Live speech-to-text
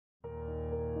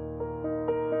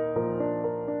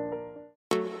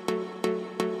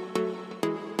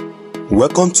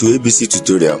Welcome to ABC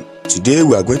tutorial. Today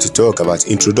we are going to talk about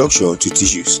introduction to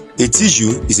tissues. A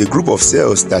tissue is a group of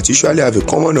cells that usually have a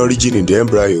common origin in the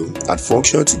embryo and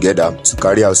function together to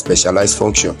carry out specialized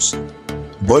functions.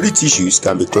 Body tissues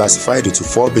can be classified into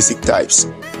 4 basic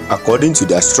types according to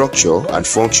their structure and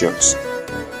functions.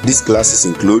 These classes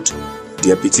include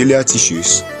the epithelial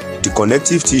tissues, the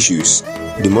connective tissues,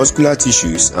 the muscular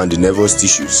tissues, and the nervous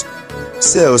tissues.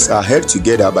 Cells are held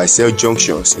together by cell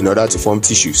junctions in order to form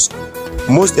tissues.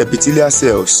 Most epithelial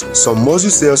cells, some muscle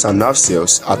cells and nerve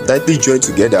cells are tightly joined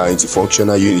together into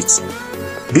functional units.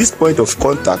 This point of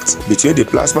contact between the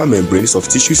plasma membranes of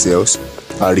tissue cells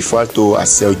are referred to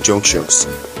as cell junctions.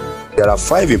 There are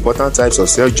 5 important types of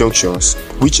cell junctions,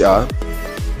 which are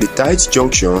the tight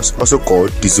junctions, also called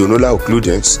the zonal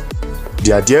occludens,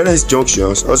 the adherens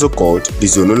junctions, also called the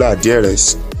zonal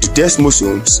adherens, the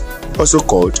desmosomes, also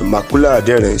called macula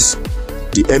adherens,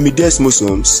 the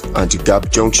hemidesmosomes, and the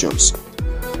gap junctions.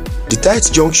 The tight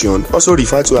junction, also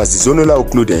referred to as the zonal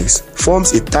occludens,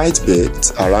 forms a tight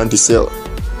belt around the cell.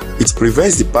 It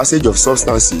prevents the passage of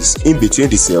substances in between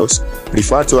the cells,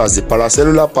 referred to as the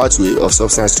paracellular pathway of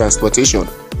substance transportation.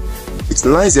 It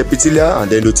lines epithelial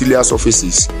and endothelial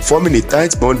surfaces, forming a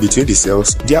tight bond between the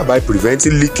cells, thereby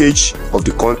preventing leakage of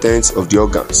the contents of the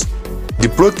organs. The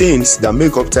proteins that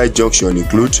make up tight junction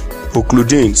include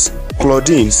occludins,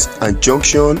 claudins, and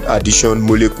junction adhesion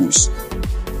molecules.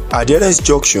 Adherens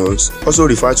junctions, also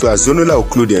referred to as zonal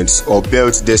occludens or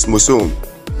belt desmosome,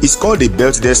 is called a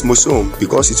belt desmosome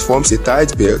because it forms a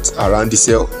tight belt around the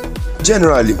cell.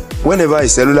 Generally, whenever a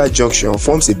cellular junction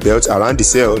forms a belt around the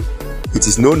cell, it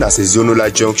is known as a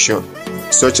zonal junction,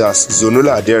 such as zonal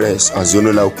adherens and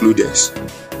zonal occludens.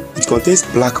 It contains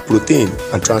plaque protein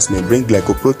and transmembrane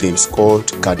glycoproteins called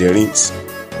adherens.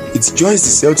 It joins the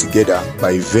cell together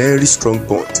by a very strong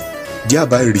bond,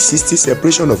 thereby resisting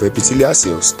separation of epithelial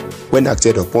cells when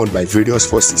acted upon by various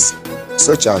forces,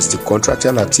 such as the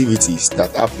contractile activities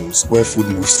that happens when food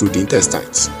moves through the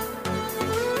intestines.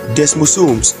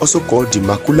 Desmosomes, also called the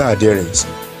macula adherens,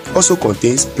 also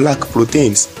contains plaque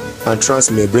proteins and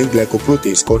transmembrane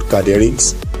glycoproteins called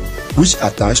adherens, which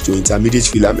attach to intermediate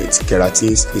filament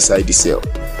keratins inside the cell.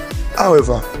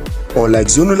 However, unlike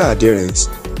zonal adherens,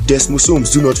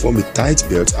 desmosomes do not form a tight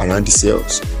belt around the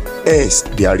cells. Hence,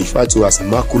 they are referred to as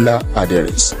macula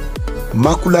adherens.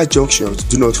 Macula junctions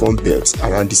do not form belts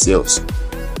around the cells.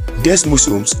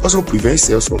 Desmosomes also prevent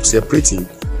cells from separating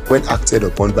when acted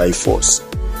upon by a force.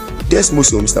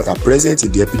 Desmosomes that are present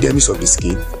in the epidermis of the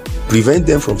skin prevent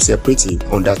them from separating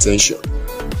under tension.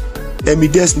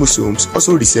 Hemidesmosomes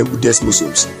also resemble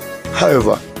desmosomes.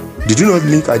 However, they do not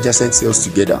link adjacent cells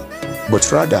together,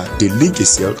 but rather they link a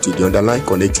cell to the underlying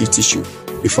connective tissue,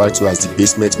 referred to as the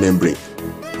basement membrane.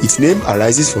 Its name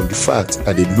arises from the fact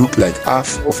that they look like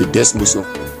half of a desmosome.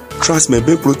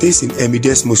 Transmembrane proteins in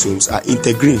hemidesmosomes are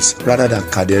integrins rather than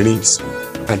adherens,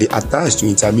 and they attach to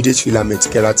intermediate filament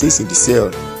keratins in the cell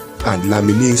and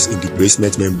laminins in the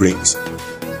basement membranes.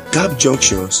 Gap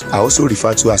junctions are also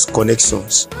referred to as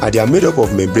connexons, and they are made up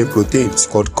of membrane proteins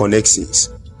called connexons.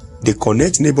 They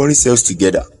connect neighboring cells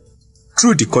together.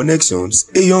 Through the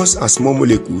connexons, ions and small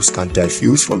molecules can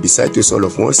diffuse from the cytosol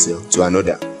of one cell to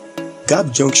another. Gap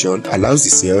junction allows the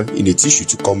cell in a tissue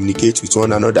to communicate with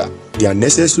one another. They are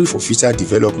necessary for future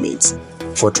development,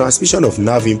 for transmission of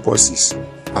nerve impulses,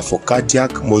 and for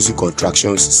cardiac muscle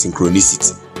contractions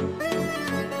synchronicity.